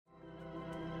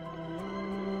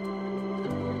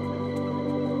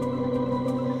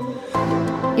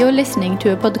You're listening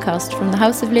to a podcast from the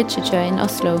House of Literature in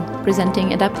Oslo,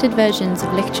 presenting adapted versions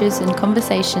of lectures and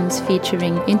conversations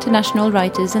featuring international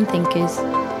writers and thinkers.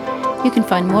 You can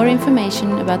find more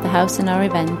information about the house and our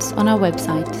events on our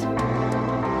website.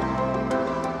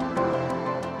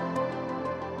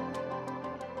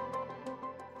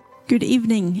 Good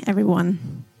evening,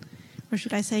 everyone. Or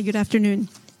should I say good afternoon?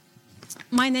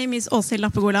 My name is Åse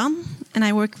Lappegolan, and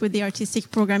I work with the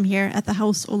artistic program here at the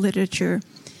House of Literature.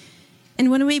 And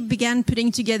when we began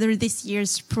putting together this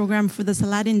year's program for the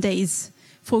Saladin Days,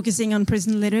 focusing on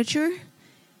prison literature,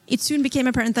 it soon became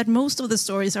apparent that most of the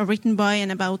stories are written by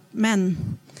and about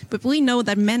men. But we know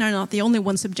that men are not the only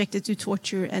ones subjected to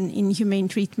torture and inhumane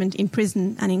treatment in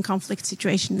prison and in conflict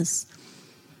situations.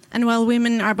 And while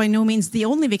women are by no means the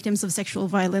only victims of sexual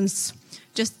violence,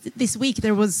 just this week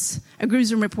there was a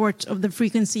gruesome report of the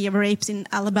frequency of rapes in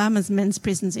Alabama's men's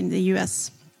prisons in the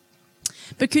US.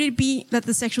 But could it be that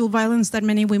the sexual violence that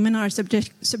many women are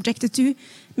subjected to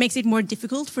makes it more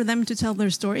difficult for them to tell their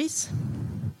stories?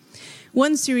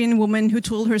 One Syrian woman who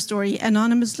told her story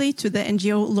anonymously to the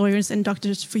NGO Lawyers and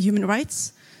Doctors for Human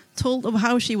Rights told of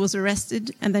how she was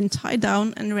arrested and then tied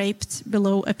down and raped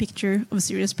below a picture of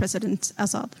Syria's President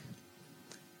Assad.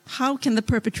 How can the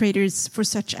perpetrators for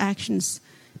such actions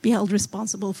be held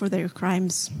responsible for their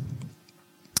crimes?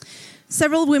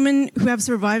 Several women who have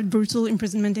survived brutal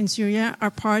imprisonment in Syria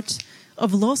are part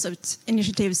of lawsuit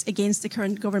initiatives against the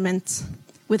current government,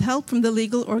 with help from the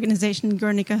legal organization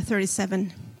Guernica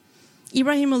 37.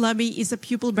 Ibrahim Olabi is a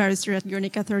pupil barrister at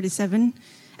Guernica 37,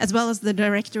 as well as the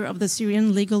director of the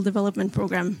Syrian Legal Development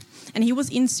Program, and he was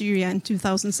in Syria in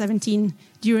 2017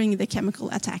 during the chemical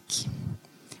attack.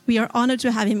 We are honored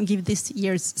to have him give this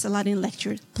year's Saladin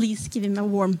lecture. Please give him a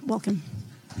warm welcome.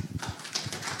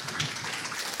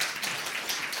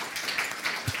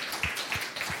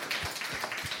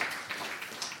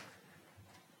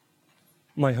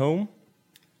 My home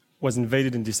was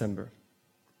invaded in December.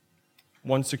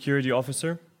 One security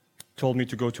officer told me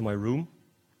to go to my room,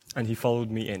 and he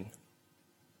followed me in.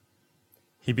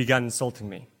 He began insulting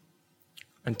me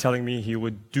and telling me he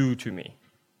would do to me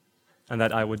and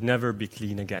that I would never be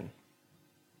clean again.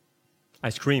 I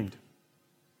screamed,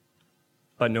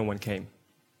 but no one came.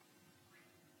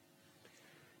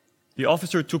 The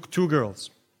officer took two girls,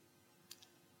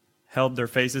 held their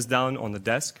faces down on the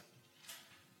desk,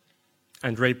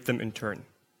 and raped them in turn.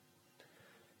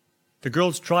 The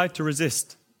girls tried to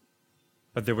resist,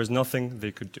 but there was nothing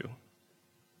they could do.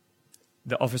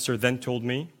 The officer then told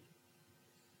me,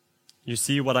 "You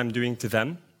see what I'm doing to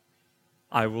them?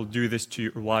 I will do this to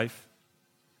your wife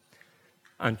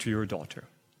and to your daughter."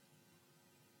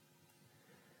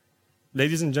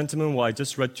 Ladies and gentlemen, what I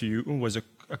just read to you was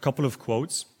a couple of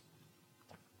quotes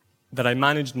that I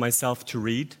managed myself to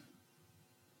read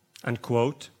and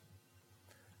quote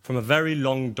from a very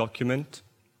long document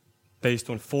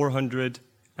based on 400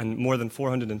 and more than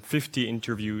 450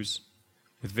 interviews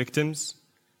with victims,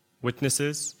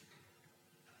 witnesses,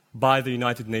 by the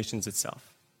United Nations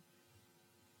itself,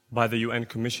 by the UN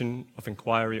Commission of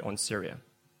Inquiry on Syria.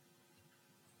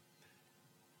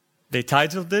 They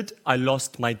titled it, "I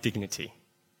Lost My Dignity."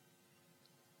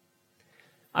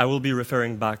 I will be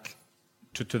referring back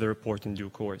to the report in due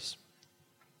course.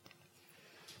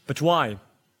 But why?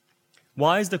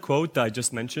 Why is the quote that I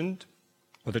just mentioned,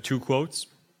 or the two quotes,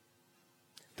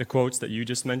 the quotes that you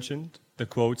just mentioned, the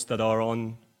quotes that are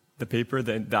on the paper,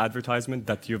 the advertisement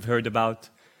that you've heard about,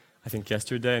 I think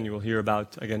yesterday, and you will hear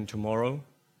about again tomorrow,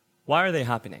 why are they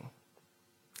happening?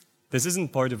 This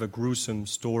isn't part of a gruesome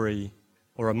story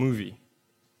or a movie.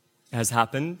 It has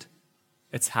happened,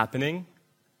 it's happening,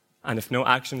 and if no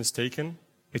action is taken,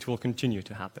 it will continue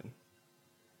to happen.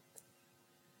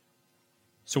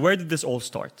 So where did this all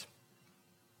start?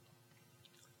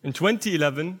 In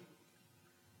 2011,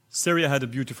 Syria had a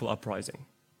beautiful uprising.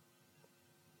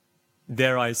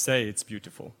 Dare I say it's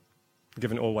beautiful,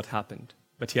 given all what happened.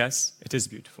 But yes, it is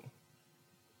beautiful.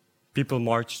 People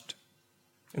marched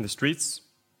in the streets,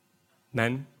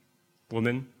 men,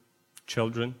 women,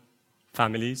 children,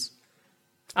 families,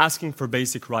 asking for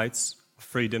basic rights of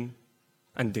freedom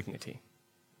and dignity.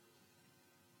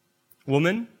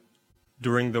 Women,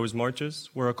 during those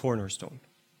marches, were a cornerstone.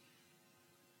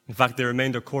 In fact, they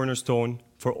remained a cornerstone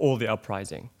for all the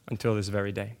uprising until this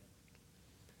very day.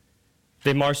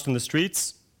 They marched on the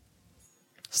streets,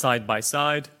 side by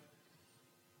side.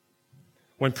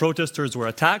 When protesters were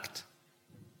attacked,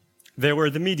 they were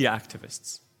the media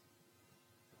activists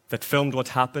that filmed what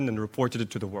happened and reported it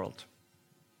to the world.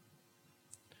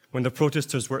 When the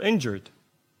protesters were injured,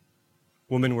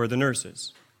 women were the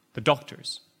nurses, the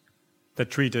doctors,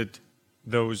 that treated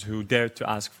those who dared to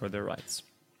ask for their rights.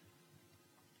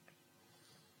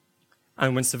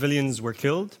 And when civilians were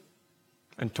killed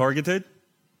and targeted,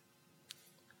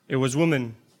 it was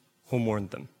women who mourned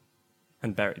them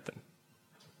and buried them.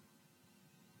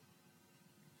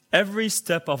 Every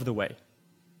step of the way,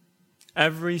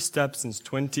 every step since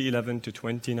 2011 to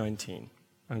 2019,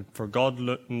 and for God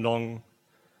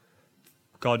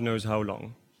knows how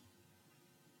long,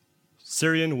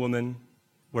 Syrian women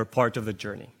were part of the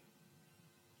journey.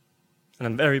 And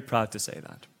I'm very proud to say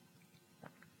that.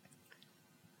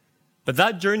 But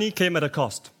that journey came at a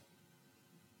cost.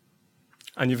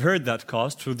 And you've heard that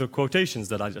cost through the quotations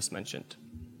that I just mentioned.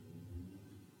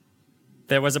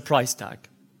 There was a price tag.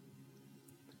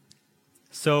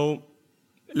 So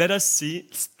let us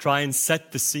try and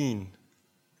set the scene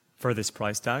for this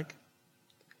price tag.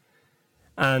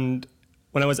 And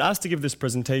when I was asked to give this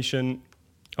presentation,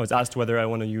 I was asked whether I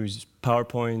want to use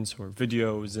PowerPoints or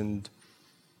videos, and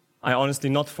I honestly,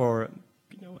 not for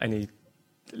any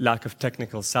lack of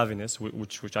technical savviness,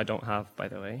 which I don't have, by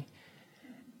the way,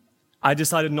 I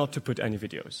decided not to put any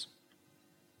videos.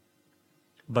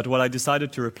 But what I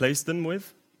decided to replace them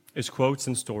with is quotes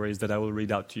and stories that I will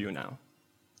read out to you now.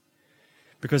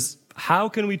 Because how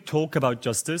can we talk about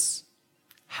justice?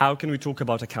 How can we talk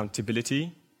about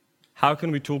accountability? How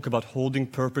can we talk about holding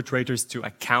perpetrators to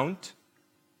account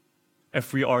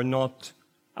if we are not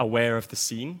aware of the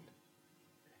scene?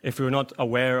 If we're not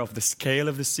aware of the scale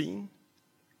of the scene,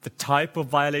 the type of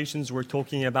violations we're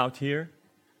talking about here,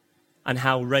 and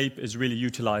how rape is really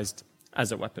utilized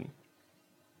as a weapon.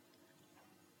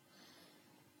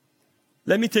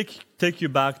 Let me take you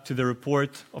back to the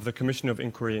report of the Commission of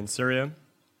Inquiry in Syria,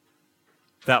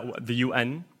 the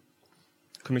UN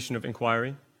Commission of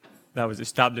Inquiry, that was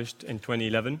established in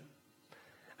 2011.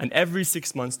 And every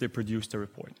 6 months they produced a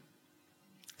report.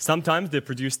 Sometimes they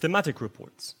produce thematic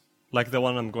reports, like the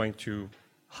one I'm going to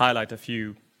highlight a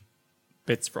few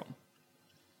bits from.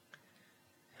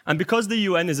 And because the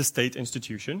UN is a state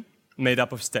institution made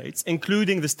up of states,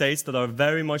 including the states that are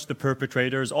very much the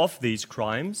perpetrators of these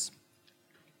crimes,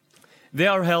 they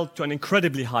are held to an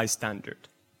incredibly high standard.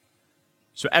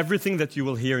 So everything that you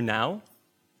will hear now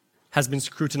has been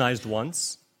scrutinized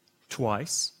once,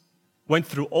 twice, went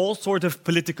through all sort of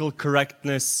political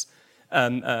correctness,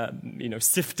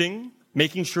 sifting,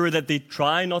 making sure that they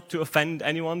try not to offend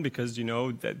anyone, because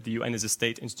that the UN is a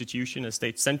state institution, a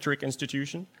state-centric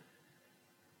institution.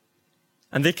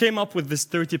 And they came up with this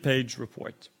 30-page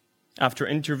report after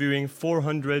interviewing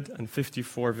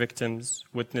 454 victims,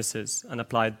 witnesses, and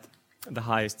applied the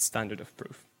highest standard of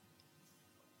proof.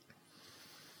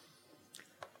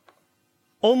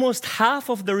 Almost half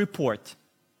of the report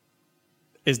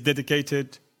is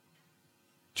dedicated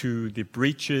to the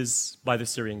breaches by the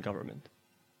Syrian government.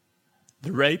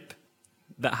 The rape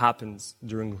that happens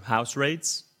during house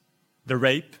raids, the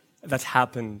rape that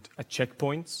happened at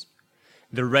checkpoints,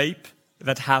 the rape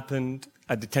that happened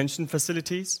at detention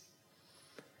facilities.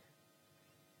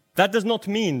 That does not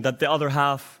mean that the other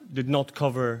half did not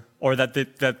cover, or that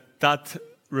that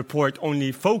report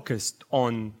only focused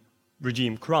on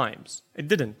regime crimes. It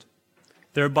didn't.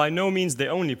 They're by no means the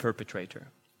only perpetrator.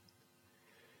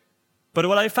 But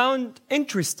what I found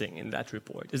interesting in that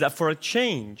report is that for a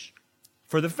change,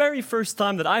 for the very first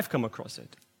time that I've come across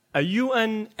it, a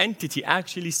UN entity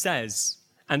actually says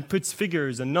and puts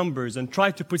figures and numbers and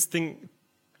tries to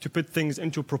put things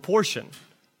into proportion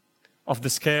of the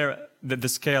scale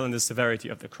and the severity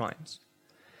of the crimes.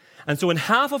 And so when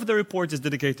half of the report is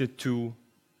dedicated to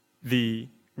the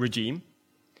regime,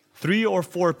 3 or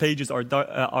 4 pages are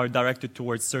directed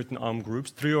towards certain armed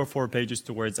groups, 3 or 4 pages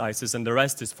towards ISIS, and the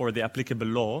rest is for the applicable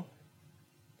law,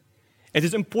 it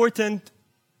is important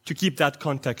to keep that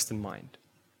context in mind.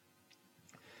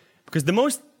 Because the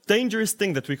most dangerous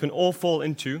thing that we can all fall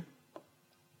into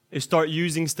is start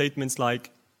using statements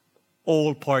like,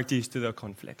 all parties to the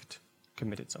conflict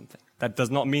committed something. That does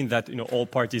not mean that all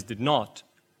parties did not.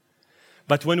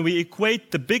 But when we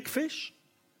equate the big fish,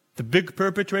 the big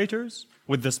perpetrators,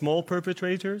 with the small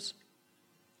perpetrators,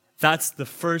 that's the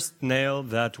first nail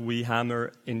that we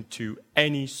hammer into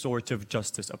any sort of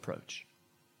justice approach.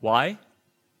 Why?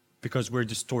 Because we're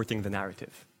distorting the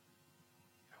narrative.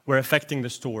 We're affecting the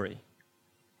story.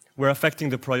 We're affecting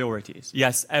the priorities.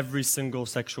 Yes, every single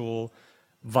sexual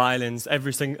violence,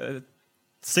 every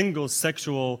single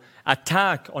sexual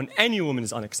attack on any woman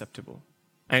is unacceptable,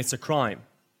 and it's a crime.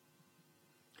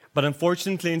 But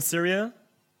unfortunately in Syria,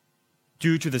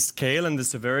 due to the scale and the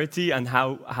severity and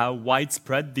how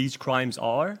widespread these crimes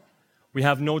are, we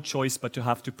have no choice but to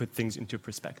have to put things into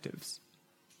perspectives.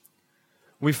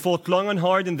 We fought long and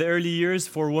hard in the early years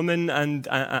for women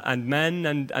and men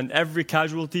and every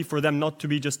casualty, for them not to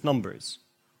be just numbers.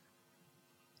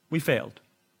 We failed.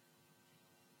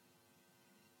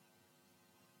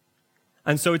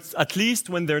 And so it's at least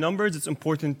when they're numbers, it's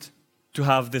important to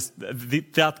have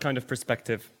that kind of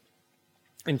perspective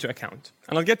into account.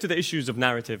 And I'll get to the issues of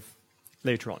narrative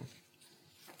later on.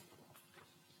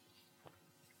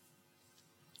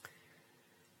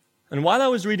 And while I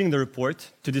was reading the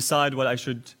report to decide what I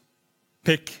should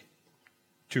pick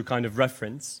to kind of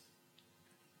reference,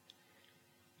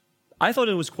 I thought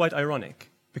it was quite ironic,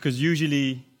 because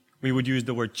usually we would use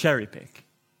the word cherry pick.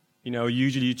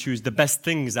 Usually you choose the best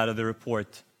things out of the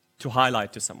report to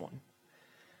highlight to someone.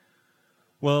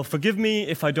 Well, forgive me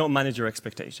if I don't manage your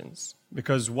expectations,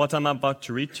 because what I'm about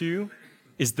to read to you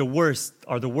is the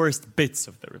worst bits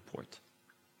of the report.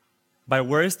 By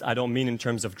worst, I don't mean in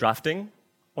terms of drafting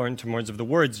or in terms of the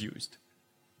words used,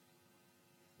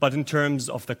 but in terms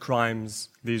of the crimes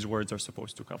these words are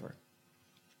supposed to cover.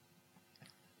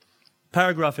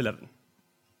 Paragraph 11.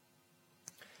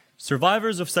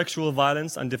 Survivors of sexual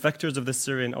violence and defectors of the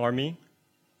Syrian army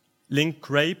link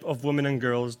rape of women and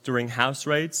girls during house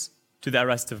raids to the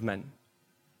arrest of men,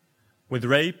 with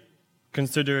rape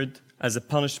considered as a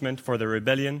punishment for the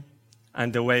rebellion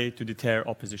and a way to deter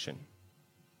opposition.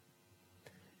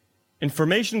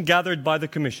 Information gathered by the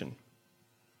Commission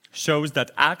shows that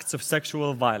acts of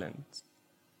sexual violence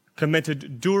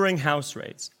committed during house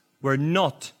raids were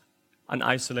not an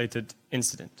isolated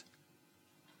incident,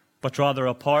 but rather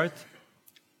a part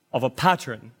of a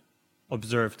pattern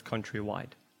observed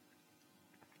countrywide.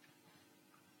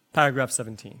 Paragraph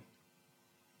 17.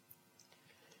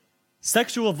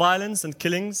 Sexual violence and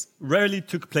killings rarely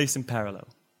took place in parallel.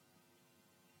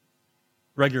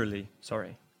 Regularly,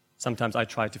 sorry. Sometimes I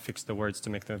try to fix the words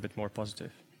to make them a bit more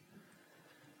positive.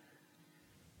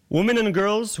 Women and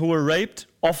girls who were raped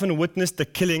often witnessed the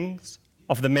killings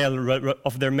of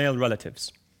their male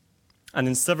relatives. And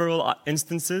in several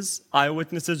instances,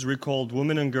 eyewitnesses recalled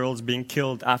women and girls being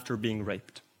killed after being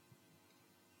raped.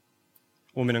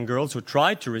 Women and girls who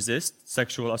tried to resist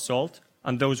sexual assault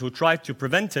and those who tried to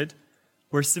prevent it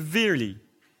were severely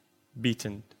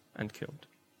beaten and killed.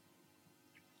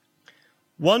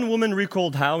 One woman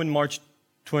recalled how in March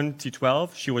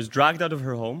 2012 she was dragged out of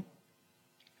her home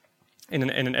in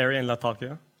an area in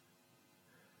Latakia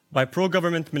by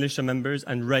pro-government militia members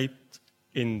and raped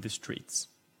in the streets.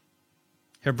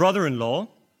 Her brother-in-law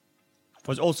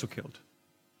was also killed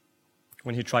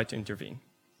when he tried to intervene.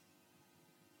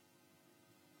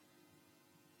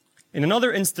 In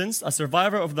another instance, a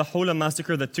survivor of the Houla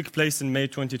massacre that took place in May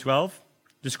 2012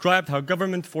 described how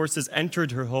government forces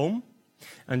entered her home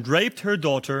and raped her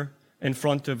daughter in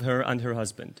front of her and her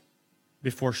husband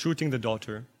before shooting the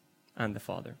daughter and the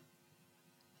father.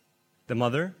 The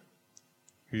mother,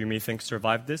 who you may think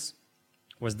survived this,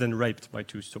 was then raped by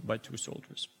two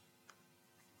soldiers.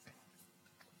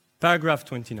 Paragraph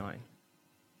 29.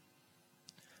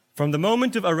 From the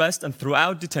moment of arrest and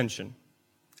throughout detention,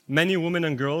 many women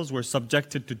and girls were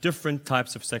subjected to different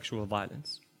types of sexual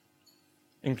violence,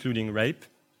 including rape,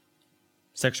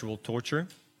 sexual torture,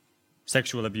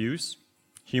 sexual abuse,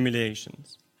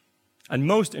 humiliations, and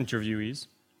most interviewees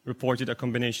reported a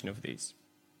combination of these.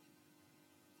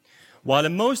 While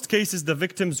in most cases the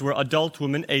victims were adult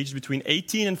women aged between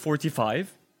 18 and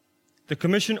 45, the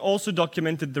Commission also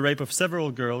documented the rape of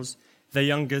several girls, the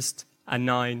youngest a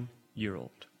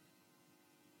 9-year-old,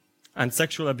 and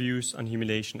sexual abuse and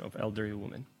humiliation of elderly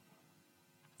women.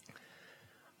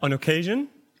 On occasion,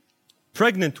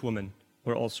 pregnant women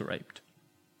were also raped,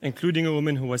 including a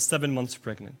woman who was 7 months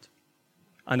pregnant,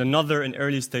 and another in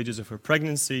early stages of her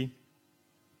pregnancy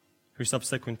who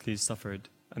subsequently suffered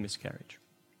a miscarriage.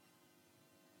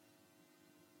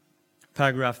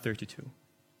 Paragraph 32.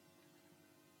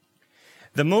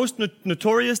 The most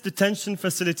notorious detention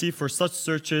facility for such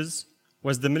searches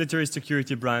was the Military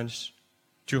Security Branch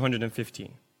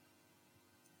 215,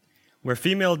 where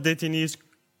female detainees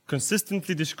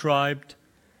consistently described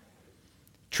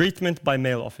treatment by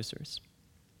male officers.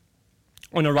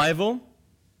 On arrival,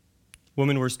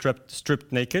 women were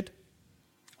stripped naked,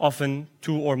 often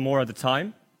 2 or more at a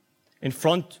time, in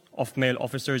front of male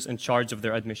officers in charge of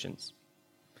their admissions.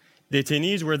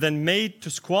 Detainees were then made to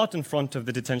squat in front of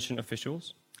the detention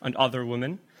officials and other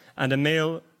women, and a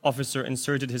male officer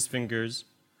inserted his fingers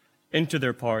into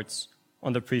their parts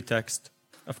on the pretext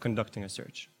of conducting a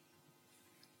search.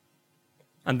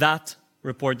 And that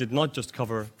report did not just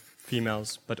cover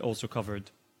females, but also covered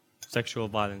sexual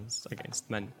violence against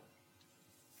men.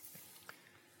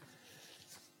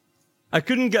 I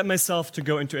couldn't get myself to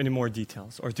go into any more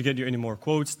details or to get you any more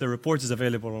quotes. The report is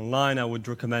available online.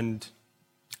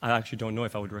 I actually don't know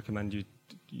if I would recommend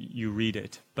you read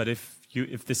it. But if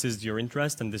this is your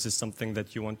interest and this is something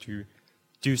that you want to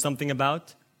do something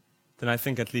about, then I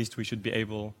think at least we should be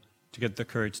able to get the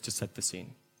courage to set the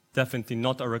scene. Definitely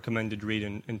not a recommended read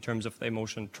in terms of the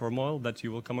emotional turmoil that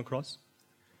you will come across,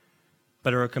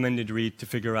 but a recommended read to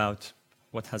figure out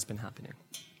what has been happening.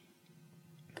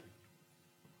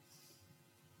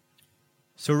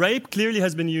 So rape clearly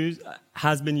has been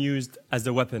used as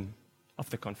a weapon of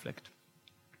the conflict.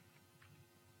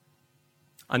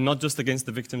 And not just against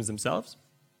the victims themselves,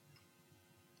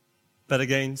 but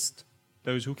against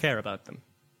those who care about them.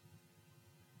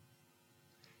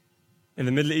 In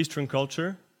the Middle Eastern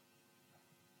culture,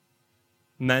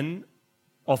 men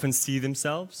often see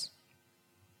themselves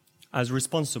as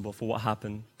responsible for what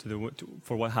happens to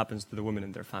the women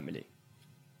in their family.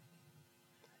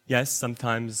 Yes,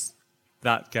 sometimes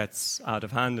that gets out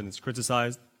of hand and is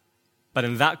criticized, but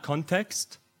in that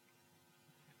context,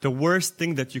 the worst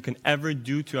thing that you can ever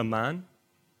do to a man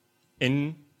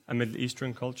in a Middle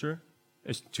Eastern culture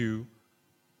is to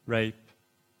rape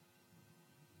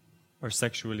or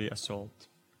sexually assault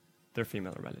their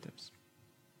female relatives.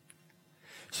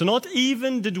 So not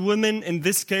even did women in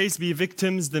this case be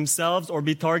victims themselves or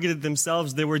be targeted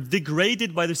themselves, they were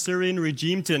degraded by the Syrian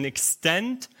regime to an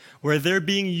extent where they're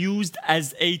being used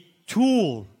as a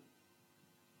tool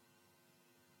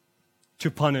to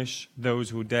punish those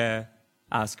who dare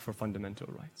ask for fundamental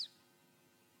rights.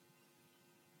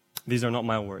 These are not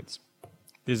my words.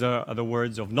 These are the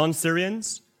words of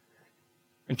non-Syrians,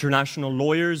 international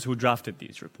lawyers who drafted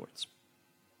these reports.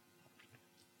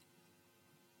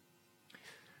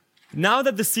 Now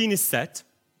that the scene is set,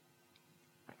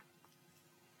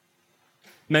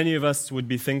 many of us would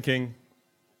be thinking,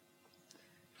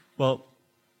 well,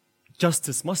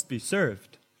 justice must be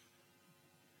served.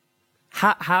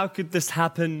 How could this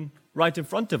happen right in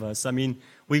front of us? I mean,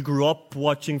 we grew up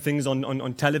watching things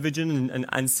on television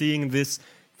and seeing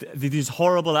these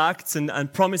horrible acts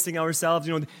and promising ourselves,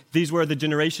 these were the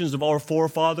generations of our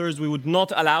forefathers. We would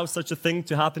not allow such a thing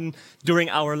to happen during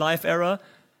our life era.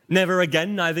 Never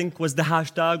again, I think, was the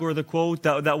hashtag or the quote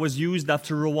that was used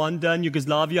after Rwanda and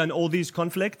Yugoslavia and all these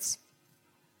conflicts.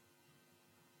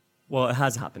 Well, it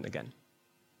has happened again.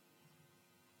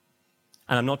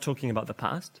 And I'm not talking about the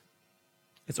past.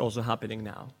 It's also happening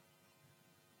now.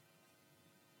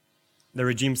 The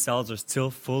regime cells are still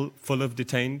full of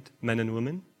detained men and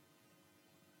women.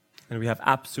 And we have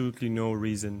absolutely no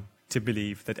reason to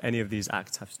believe that any of these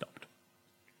acts have stopped.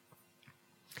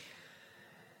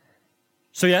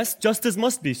 So yes, justice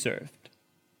must be served.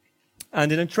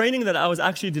 And in a training that I was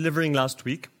actually delivering last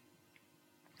week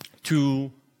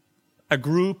to a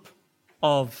group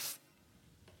of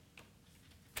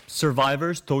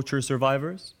survivors, torture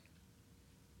survivors,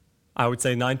 I would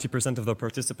say 90% of the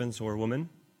participants were women.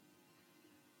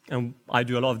 And I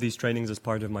do a lot of these trainings as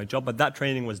part of my job, but that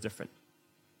training was different.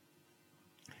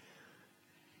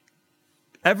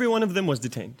 Every one of them was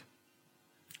detained,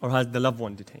 or had the loved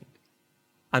one detained,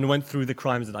 and went through the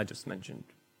crimes that I just mentioned.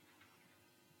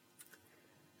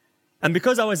 And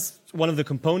because I was one of the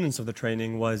components of the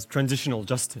training was transitional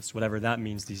justice, whatever that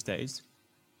means these days,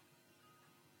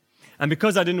 and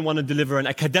because I didn't want to deliver an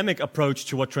academic approach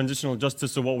to what transitional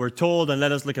justice or what we're told, and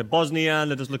let us look at Bosnia, and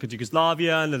let us look at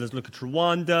Yugoslavia, and let us look at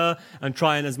Rwanda, and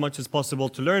try and as much as possible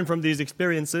to learn from these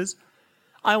experiences,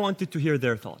 I wanted to hear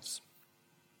their thoughts.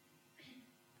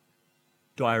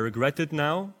 Do I regret it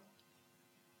now?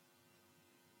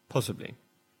 Possibly.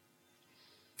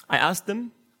 I asked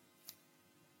them,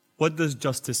 what does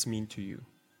justice mean to you?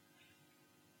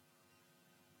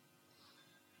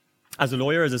 As a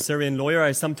lawyer, as a Syrian lawyer,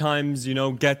 I sometimes,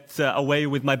 get away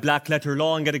with my black letter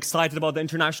law and get excited about the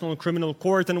International Criminal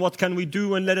Court and what can we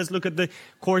do, and let us look at the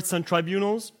courts and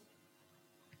tribunals.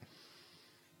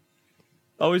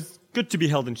 Always good to be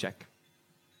held in check.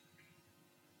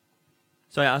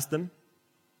 So I asked them,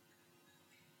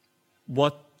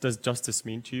 what does justice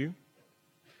mean to you?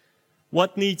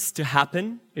 What needs to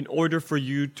happen in order for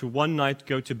you to one night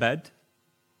go to bed,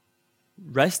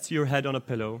 rest your head on a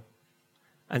pillow,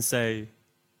 and say,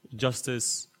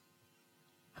 justice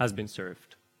has been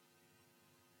served?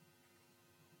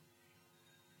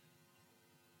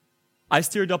 I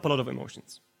stirred up a lot of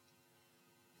emotions.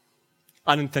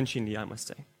 Unintentionally, I must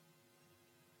say.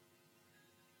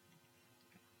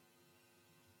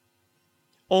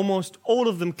 Almost all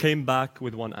of them came back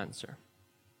with one answer.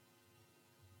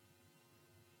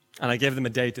 And I gave them a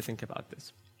day to think about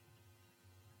this.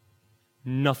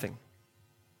 Nothing.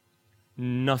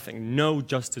 No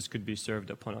justice could be served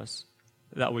upon us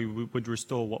that we would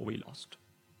restore what we lost.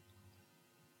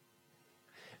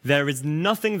 There is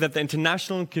nothing that the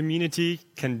international community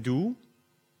can do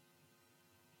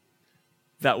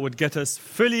that would get us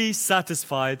fully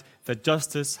satisfied that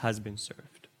justice has been served.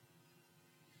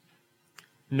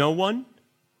 No one,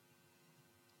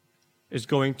 is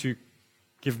going to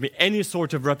give me any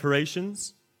sort of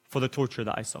reparations for the torture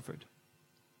that I suffered.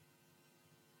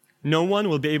 No one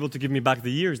will be able to give me back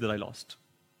the years that I lost.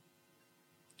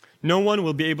 No one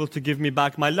will be able to give me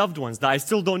back my loved ones that I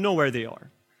still don't know where they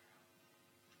are.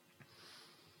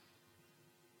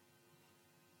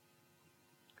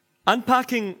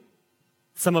 Unpacking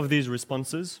some of these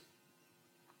responses,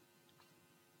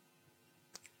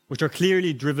 which are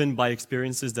clearly driven by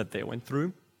experiences that they went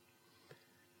through,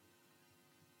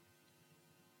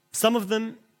 some of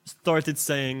them started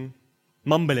saying,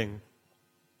 mumbling,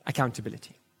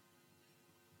 accountability,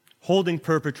 holding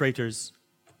perpetrators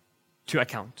to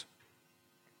account.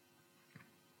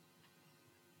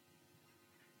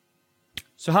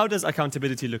 So how does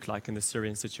accountability look like in the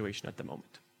Syrian situation at the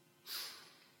moment?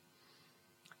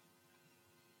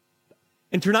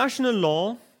 International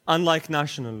law, unlike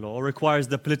national law, requires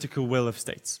the political will of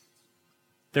states.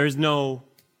 There is no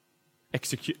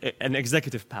an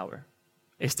executive power.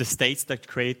 It's the states that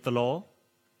create the law,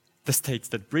 the states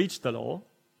that breach the law,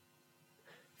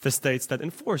 the states that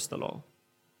enforce the law.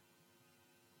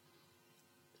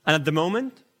 And at the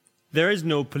moment, there is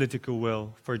no political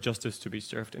will for justice to be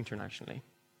served internationally.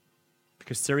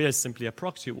 Because Syria is simply a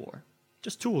proxy war.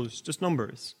 Just tools, just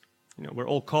numbers. We're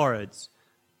all cards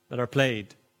that are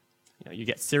played. You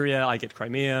get Syria, I get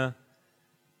Crimea.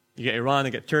 You get Iran, I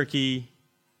get Turkey.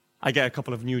 I get a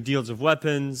couple of new deals of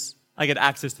weapons. I get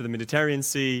access to the Mediterranean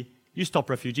Sea. You stop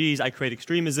refugees, I create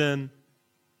extremism.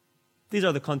 These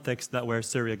are the contexts where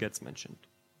Syria gets mentioned.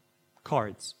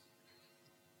 Cards.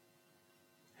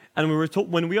 And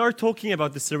when we are talking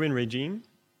about the Syrian regime,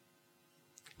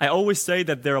 I always say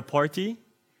that they're a party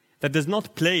that does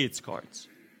not play its cards.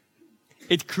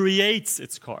 It creates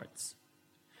its cards.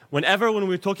 When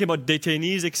we're talking about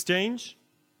detainees exchange,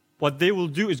 what they will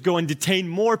do is go and detain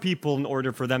more people in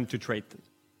order for them to trade them.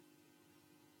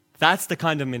 That's the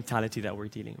kind of mentality that we're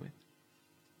dealing with.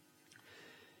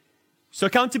 So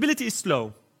accountability is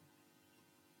slow.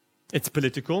 It's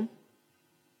political.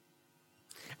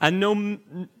 And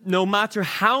no matter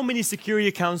how many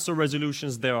Security Council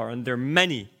resolutions there are, and there are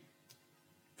many,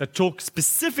 that talk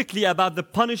specifically about the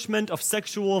punishment of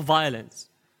sexual violence,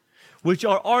 which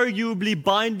are arguably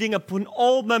binding upon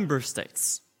all member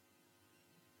states,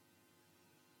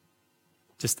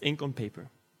 just ink on paper.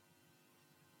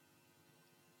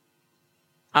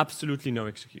 Absolutely no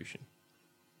execution.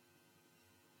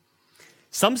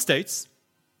 Some states,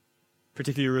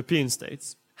 particularly European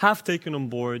states, have taken on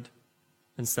board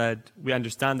and said, we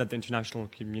understand that the international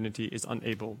community is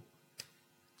unable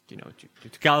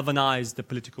to galvanize the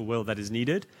political will that is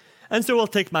needed, and so we'll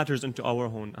take matters into our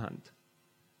own hand.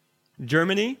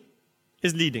 Germany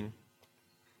is leading.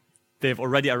 They've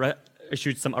already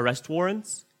issued some arrest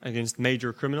warrants against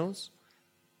major criminals.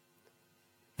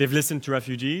 They've listened to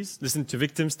refugees, listened to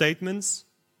victim statements.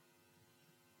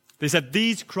 They said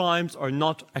these crimes are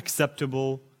not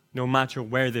acceptable no matter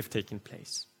where they've taken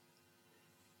place,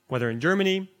 whether in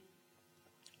Germany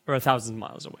or 1,000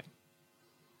 miles away.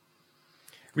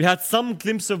 We had some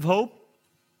glimpse of hope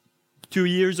 2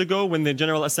 years ago when the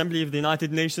General Assembly of the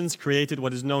United Nations created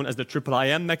what is known as the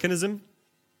IIIM mechanism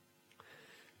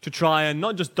to try and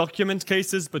not just document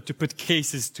cases, but to put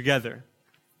cases together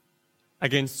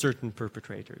against certain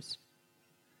perpetrators.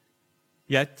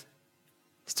 Yet,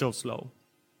 still slow.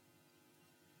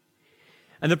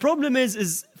 And the problem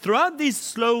is throughout these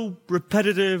slow,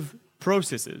 repetitive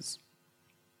processes,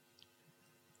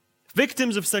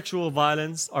 victims of sexual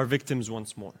violence are victims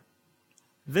once more.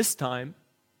 This time,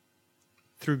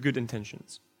 through good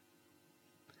intentions.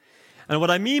 And what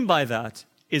I mean by that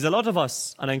is a lot of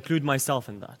us, and I include myself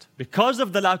in that, because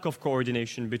of the lack of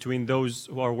coordination between those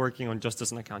who are working on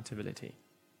justice and accountability,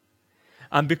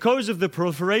 and because of the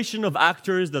proliferation of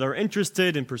actors that are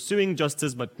interested in pursuing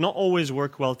justice but not always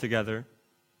work well together,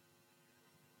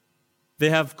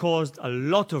 they have caused a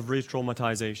lot of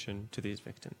re-traumatization to these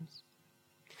victims.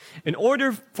 In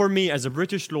order for me as a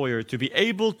British lawyer to be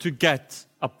able to get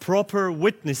a proper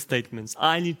witness statements,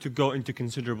 I need to go into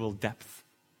considerable depth.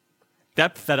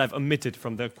 Depth that I've omitted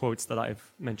from the quotes that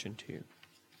I've mentioned to you.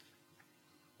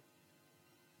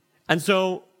 And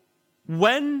so,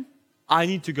 when I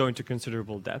need to go into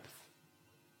considerable depth,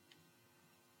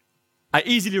 I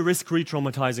easily risk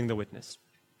re-traumatizing the witness,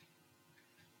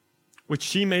 which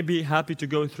she may be happy to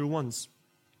go through once,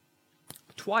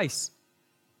 twice,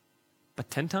 but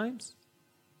 10 times?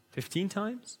 15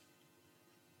 times?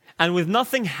 And with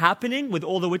nothing happening with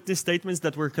all the witness statements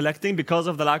that we're collecting because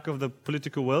of the lack of the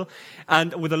political will,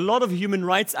 and with a lot of human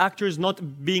rights actors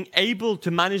not being able to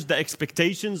manage the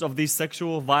expectations of these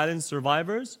sexual violence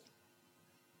survivors,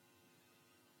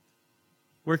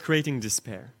 we're creating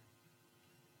despair.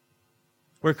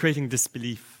 we're creating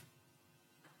disbelief.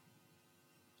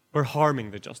 We're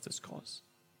harming the justice cause.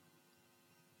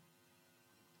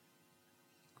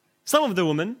 Some of the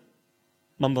women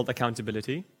mumbled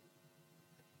accountability.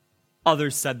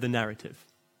 Others said the narrative.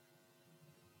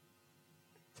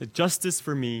 So justice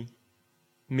for me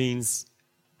means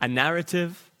a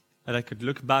narrative that I could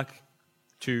look back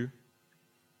to,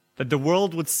 that the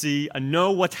world would see and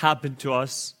know what happened to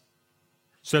us,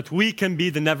 so that we can be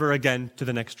the never again to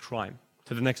the next crime,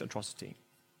 to the next atrocity.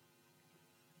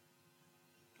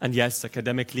 And yes,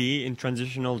 academically, in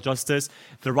transitional justice,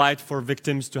 the right for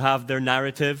victims to have their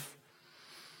narrative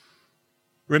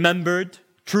remembered,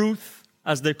 truth,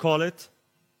 as they call it,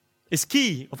 is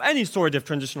key of any sort of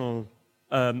transitional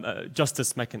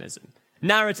justice mechanism.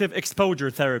 Narrative exposure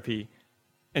therapy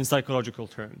in psychological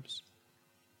terms.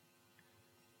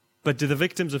 But do the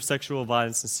victims of sexual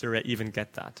violence in Syria even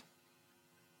get that?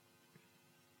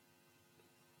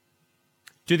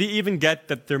 Do they even get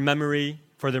that their memories,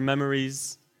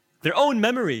 their own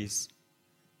memories,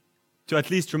 to at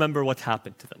least remember what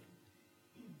happened to them?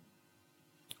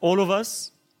 All of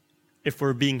us, if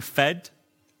we're being fed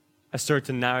a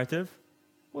certain narrative,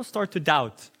 we'll start to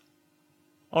doubt.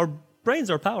 Our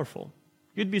brains are powerful.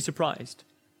 You'd be surprised.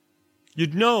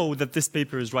 You'd know that this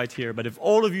paper is right here, but if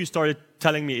all of you started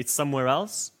telling me it's somewhere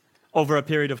else over a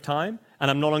period of time, and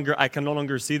I can no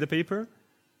longer see the paper,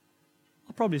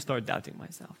 I'll probably start doubting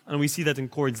myself. And we see that in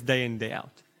courts day in, day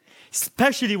out.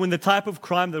 Especially when the type of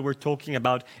crime that we're talking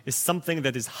about is something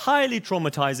that is highly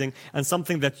traumatizing and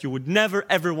something that you would never,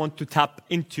 ever want to tap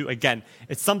into again.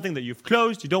 It's something that you've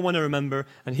closed, you don't want to remember,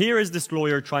 and here is this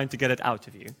lawyer trying to get it out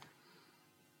of you.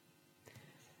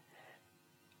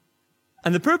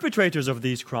 And the perpetrators of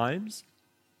these crimes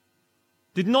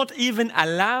did not even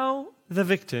allow the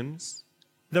victims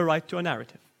the right to a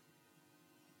narrative.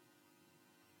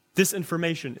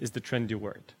 Disinformation is the trendy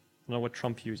word, not what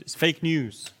Trump uses. Fake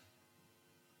news.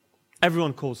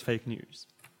 Everyone calls fake news.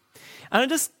 And I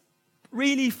just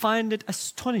really find it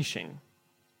astonishing.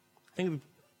 I think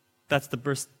that's the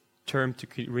best term to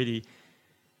really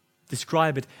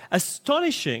describe it.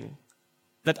 Astonishing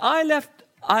that I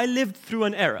lived through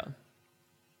an era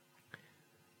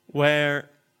where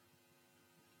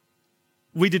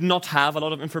we did not have a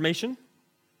lot of information,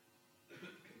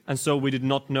 and so we did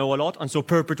not know a lot, and so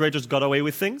perpetrators got away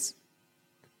with things.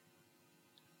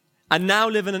 And now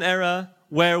live in an era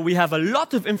where we have a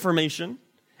lot of information,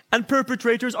 and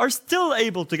perpetrators are still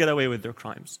able to get away with their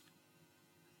crimes.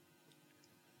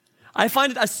 I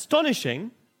find it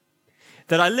astonishing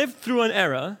that I lived through an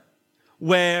era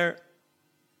where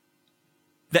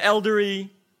the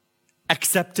elderly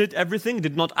accepted everything,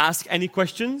 did not ask any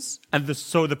questions, and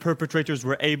so the perpetrators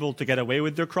were able to get away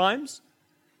with their crimes,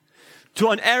 to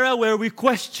an era where we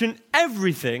question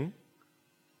everything,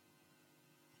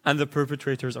 and the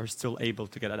perpetrators are still able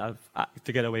to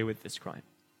get away with this crime,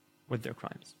 with their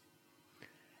crimes.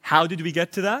 How did we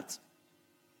get to that?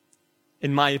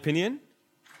 In my opinion,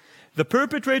 the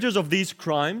perpetrators of these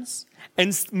crimes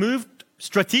moved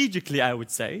strategically, I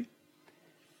would say,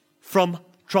 from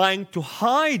trying to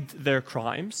hide their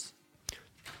crimes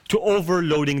to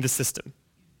overloading the system.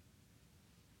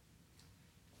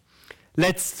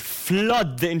 Let's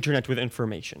flood the internet with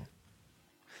information.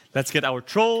 Let's get our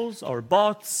trolls, our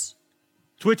bots,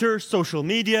 Twitter, social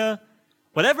media,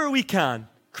 whatever we can,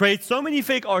 create so many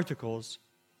fake articles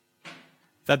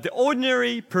that the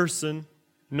ordinary person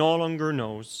no longer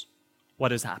knows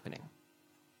what is happening.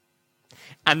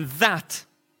 And that,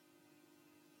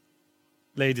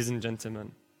 ladies and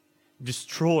gentlemen,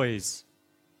 destroys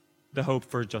the hope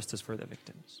for justice for the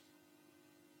victims.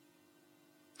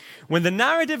 When the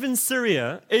narrative in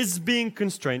Syria is being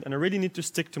constrained, and I really need to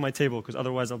stick to my table because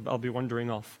otherwise I'll be wandering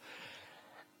off,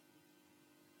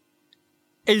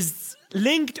 is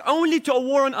linked only to a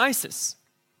war on ISIS,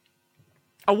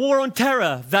 a war on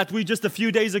terror that we just a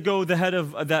few days ago, the head of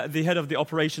the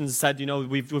operations said,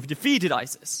 we've defeated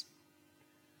ISIS.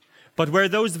 But where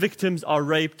those victims are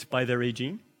raped by the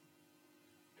regime,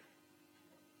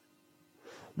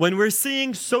 when we're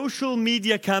seeing social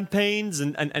media campaigns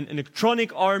and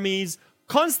electronic armies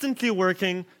constantly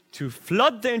working to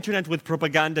flood the internet with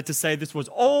propaganda to say this was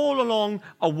all along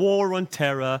a war on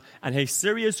terror, and hey,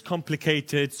 Syria is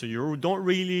complicated, so you don't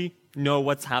really know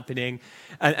what's happening,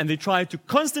 and they try to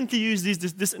constantly use these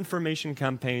disinformation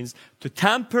campaigns to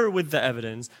tamper with the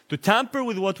evidence, to tamper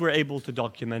with what we're able to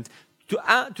document,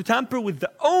 to tamper with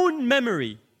the own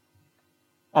memory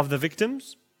of the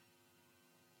victims.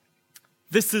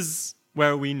 This is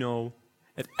where we know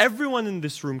that everyone in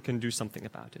this room can do something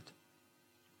about it.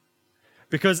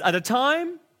 Because at a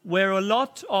time where a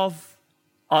lot of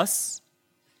us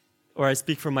or I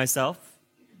speak for myself,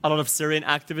 a lot of Syrian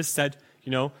activists said,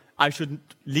 I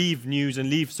shouldn't leave news and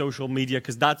leave social media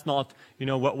because that's not,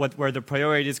 where the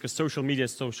priority is, because social media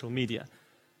is social media.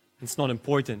 It's not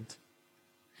important.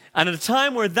 And at a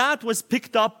time where that was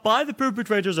picked up by the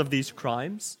perpetrators of these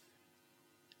crimes,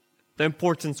 the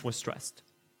importance was stressed.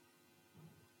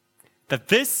 That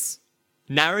this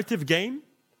narrative game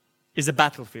is a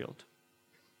battlefield.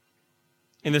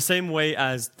 In the same way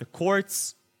as the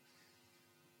courts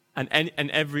and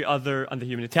every other on the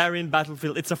humanitarian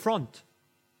battlefield, it's a front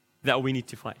that we need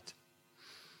to fight.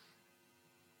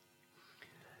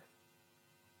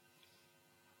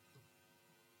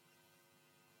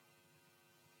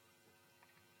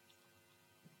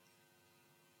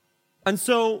 And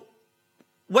so,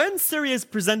 when Syria is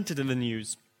presented in the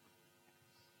news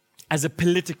as a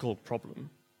political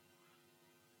problem,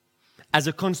 as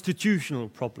a constitutional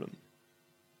problem,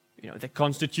 the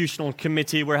Constitutional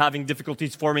Committee, we're having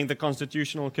difficulties forming the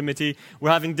Constitutional Committee. We're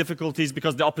having difficulties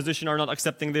because the opposition are not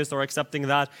accepting this or accepting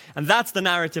that. And that's the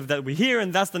narrative that we hear,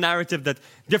 and that's the narrative that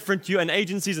different UN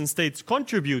agencies and states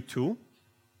contribute to.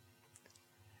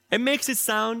 It makes it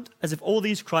sound as if all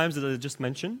these crimes that I just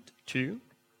mentioned to you,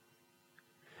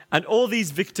 and all these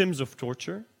victims of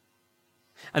torture,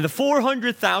 and the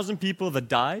 400,000 people that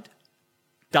died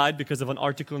because of an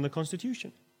article in the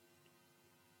Constitution.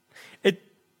 It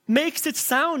makes it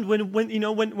sound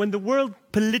when the world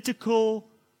political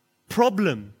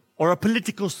problem or a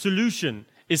political solution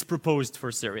is proposed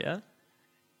for Syria,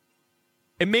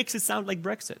 it makes it sound like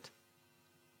Brexit.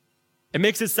 It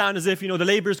makes it sound as if, the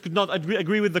Labourers could not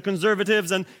agree with the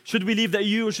Conservatives, and should we leave the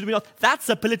EU or should we not? That's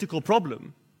a political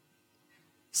problem.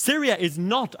 Syria is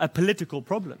not a political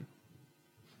problem.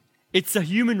 It's a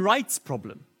human rights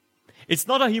problem. It's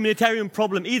not a humanitarian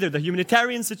problem either. The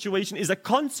humanitarian situation is a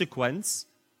consequence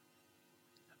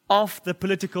of the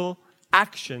political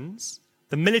actions,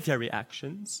 the military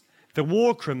actions, the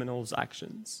war criminals'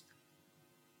 actions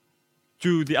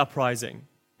to the uprising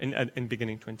in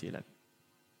beginning 2011.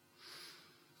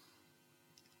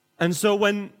 And so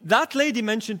when that lady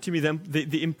mentioned to me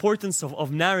the importance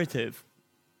of narrative,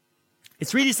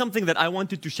 it's really something that I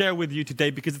wanted to share with you today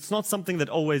because it's not something that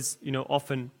always,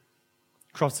 often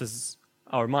crosses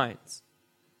our minds.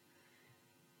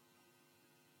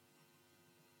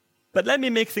 But let me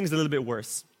make things a little bit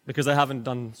worse, because I haven't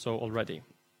done so already.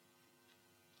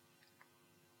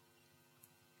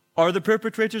 Are the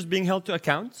perpetrators being held to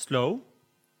account? Slow.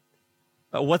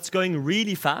 But what's going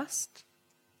really fast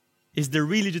is the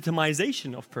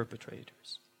re-legitimization of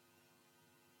perpetrators.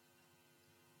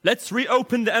 Let's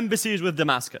reopen the embassies with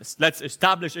Damascus. Let's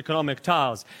establish economic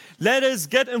ties. Let us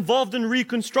get involved in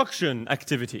reconstruction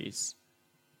activities.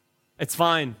 It's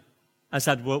fine.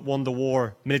 Assad won the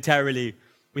war militarily.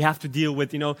 We have to deal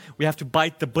with, we have to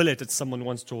bite the bullet, as someone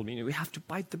once told me. We have to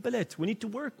bite the bullet. We need to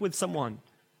work with someone.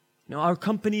 Our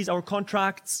companies, our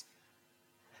contracts.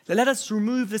 Let us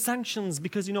remove the sanctions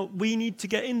because, we need to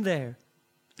get in there.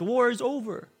 The war is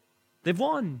over. They've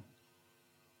won.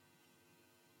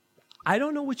 I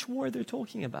don't know which war they're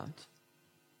talking about.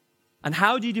 And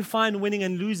how do you define winning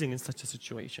and losing in such a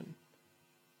situation?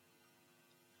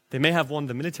 They may have won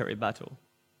the military battle.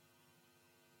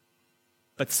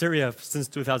 But Syria, since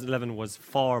 2011, was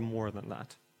far more than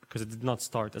that, because it did not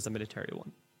start as a military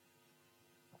one.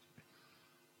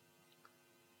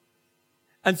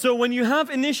 And so when you have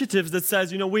initiatives that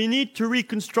says, we need to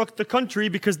reconstruct the country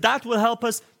because that will help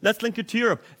us, let's link it to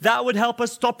Europe, that would help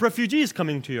us stop refugees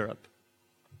coming to Europe.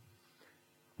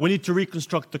 We need to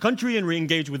reconstruct the country and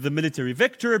re-engage with the military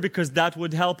victor because that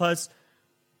would help us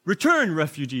return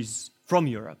refugees from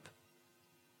Europe.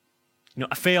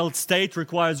 A failed state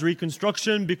requires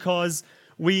reconstruction because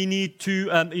we need to,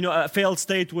 a failed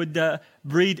state would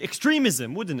breed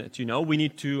extremism, wouldn't it? We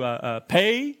need to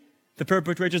pay the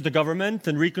perpetrators, the government,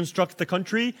 and reconstruct the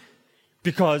country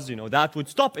because, that would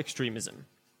stop extremism.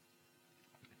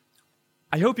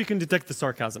 I hope you can detect the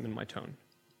sarcasm in my tone.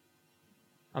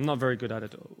 I'm not very good at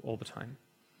it all the time.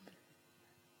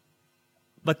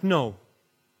 But no.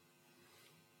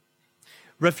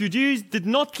 Refugees did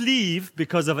not leave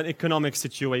because of an economic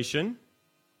situation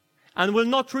and will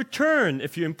not return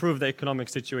if you improve the economic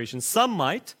situation. Some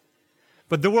might,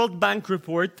 but the World Bank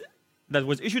report that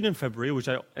was issued in February, which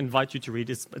I invite you to read,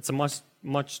 it's a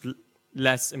much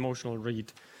less emotional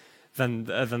read than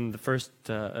the first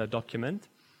document,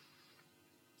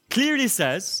 clearly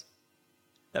says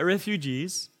that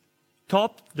refugees,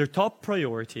 their top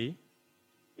priority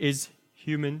is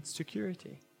human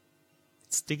security.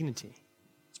 It's dignity.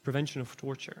 It's prevention of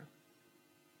torture.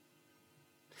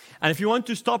 And if you want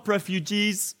to stop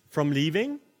refugees from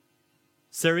leaving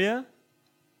Syria,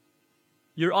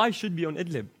 your eye should be on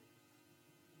Idlib.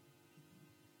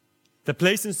 The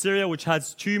place in Syria which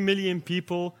has 2 million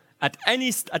people at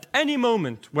any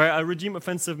moment where a regime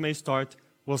offensive may start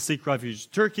will seek refuge.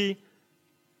 Turkey,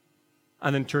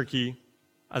 and then Turkey,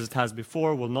 as it has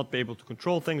before, will not be able to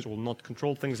control things, will not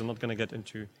control things. I'm not going to get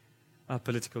into a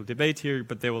political debate here,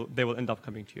 but they will end up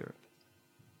coming to Europe.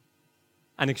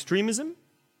 And extremism?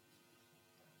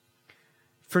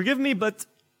 Forgive me, but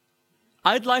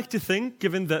I'd like to think,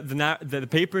 given the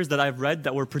papers that I've read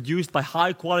that were produced by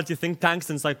high-quality think tanks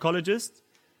and psychologists,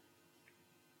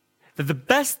 that the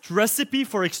best recipe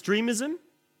for extremism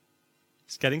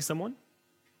is getting someone,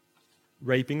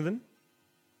 raping them,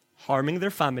 harming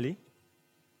their family,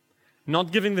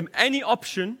 not giving them any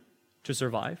option to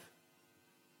survive,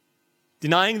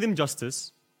 denying them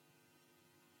justice,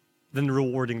 then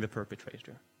rewarding the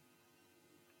perpetrator.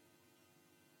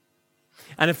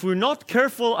 And if we're not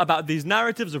careful about these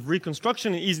narratives of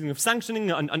reconstruction and easing of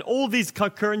sanctioning and all these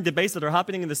current debates that are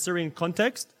happening in the Syrian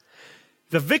context,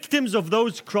 the victims of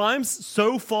those crimes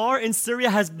so far in Syria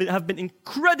have been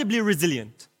incredibly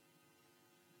resilient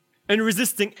in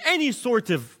resisting any sort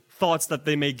of thoughts that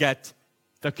they may get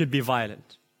that could be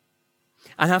violent,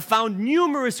 and have found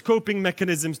numerous coping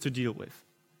mechanisms to deal with.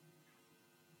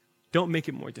 Don't make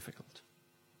it more difficult.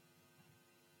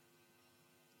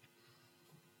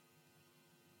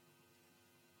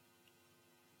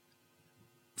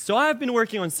 So I have been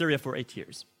working on Syria for 8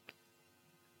 years.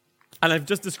 And I've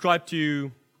just described to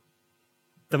you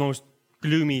the most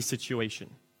gloomy situation.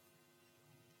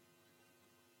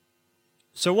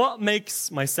 So what makes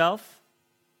myself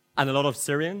and a lot of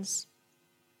Syrians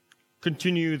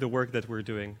continue the work that we're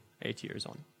doing 8 years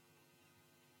on?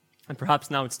 And perhaps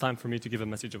now it's time for me to give a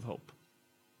message of hope.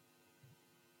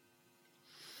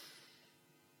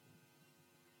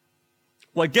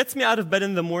 What gets me out of bed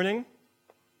in the morning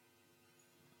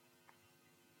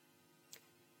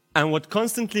and what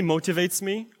constantly motivates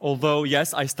me, although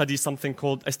yes, I study something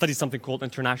called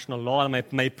international law, and I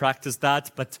may practice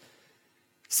that, but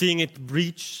seeing it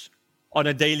breach on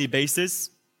a daily basis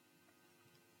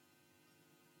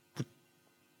would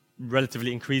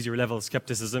relatively increase your level of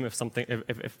skepticism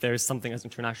if there is something as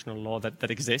international law that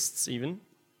exists even.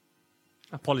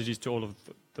 Apologies to all of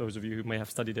those of you who may have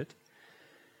studied it.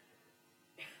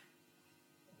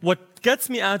 What gets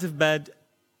me out of bed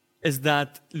is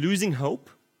that losing hope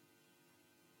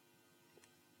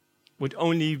would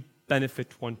only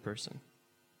benefit one person,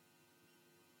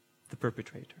 the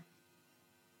perpetrator.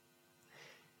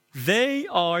 They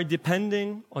are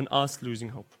depending on us losing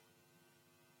hope.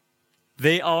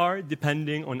 They are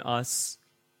depending on us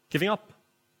giving up,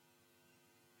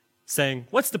 saying,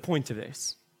 what's the point of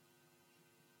this?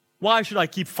 Why should I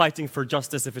keep fighting for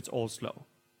justice if it's all slow?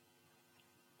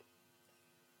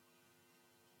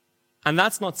 And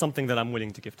that's not something that I'm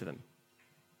willing to give to them.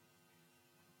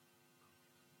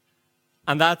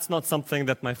 And that's not something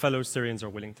that my fellow Syrians are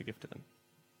willing to give to them.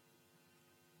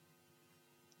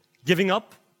 Giving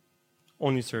up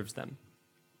only serves them.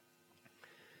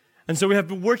 And so we have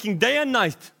been working day and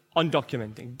night on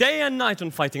documenting, day and night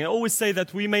on fighting. I always say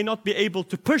that we may not be able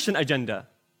to push an agenda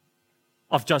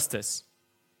of justice,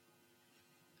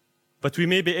 but we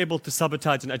may be able to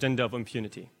sabotage an agenda of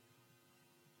impunity.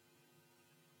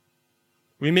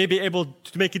 We may be able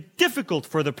to make it difficult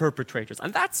for the perpetrators,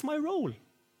 and that's my role.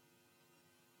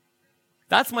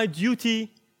 That's my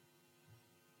duty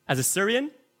as a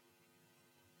Syrian.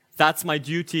 That's my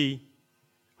duty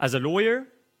as a lawyer,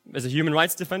 as a human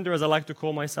rights defender, as I like to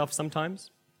call myself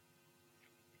sometimes.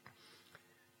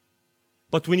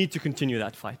 But we need to continue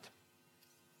that fight.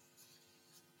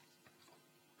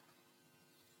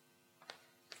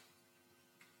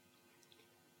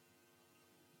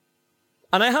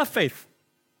 And I have faith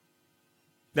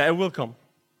that it will come.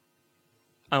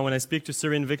 And when I speak to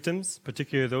Syrian victims,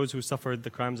 particularly those who suffered the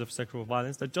crimes of sexual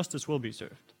violence, that justice will be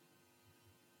served.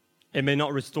 It may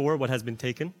not restore what has been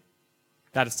taken.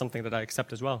 That is something that I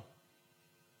accept as well.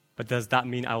 But does that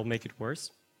mean I will make it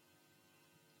worse?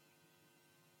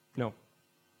 No.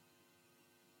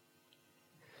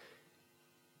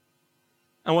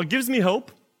 And what gives me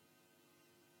hope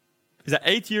is that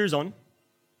 8 years on,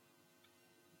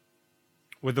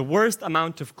 with the worst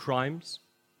amount of crimes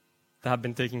that have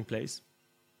been taking place,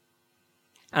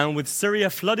 and with Syria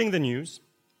flooding the news,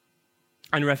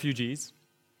 and refugees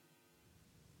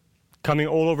coming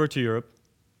all over to Europe,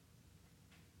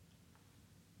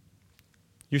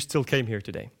 you still came here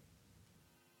today.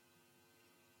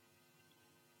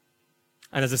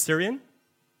 And as a Syrian,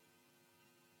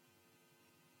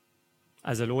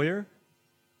 as a lawyer,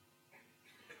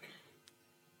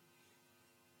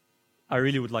 I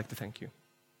really would like to thank you.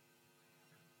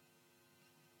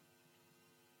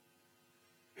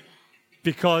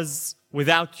 Because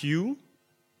without you,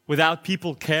 without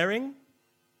people caring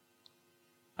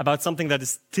about something that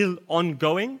is still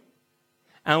ongoing,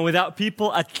 and without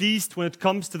people, at least when it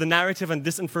comes to the narrative and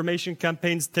disinformation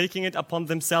campaigns, taking it upon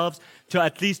themselves to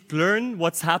at least learn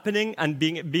what's happening and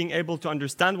being able to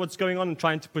understand what's going on and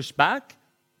trying to push back,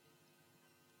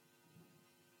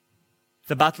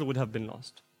 the battle would have been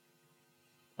lost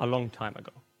a long time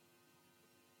ago.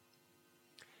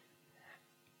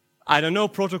 I don't know,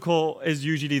 protocol is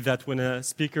usually that when a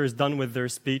speaker is done with their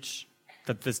speech,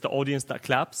 that it's the audience that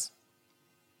claps.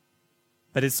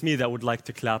 But it's me that would like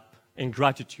to clap in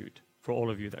gratitude for all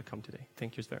of you that come today.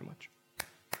 Thank you very much.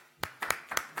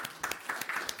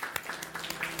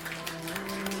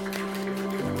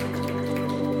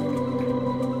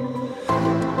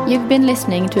 You've been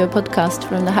listening to a podcast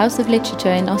from the House of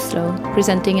Literature in Oslo,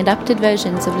 presenting adapted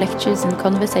versions of lectures and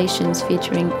conversations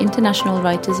featuring international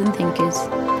writers and thinkers.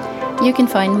 You can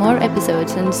find more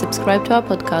episodes and subscribe to our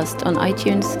podcast on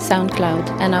iTunes, SoundCloud,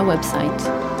 and our website.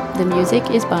 The music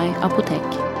is by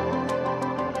Apotek.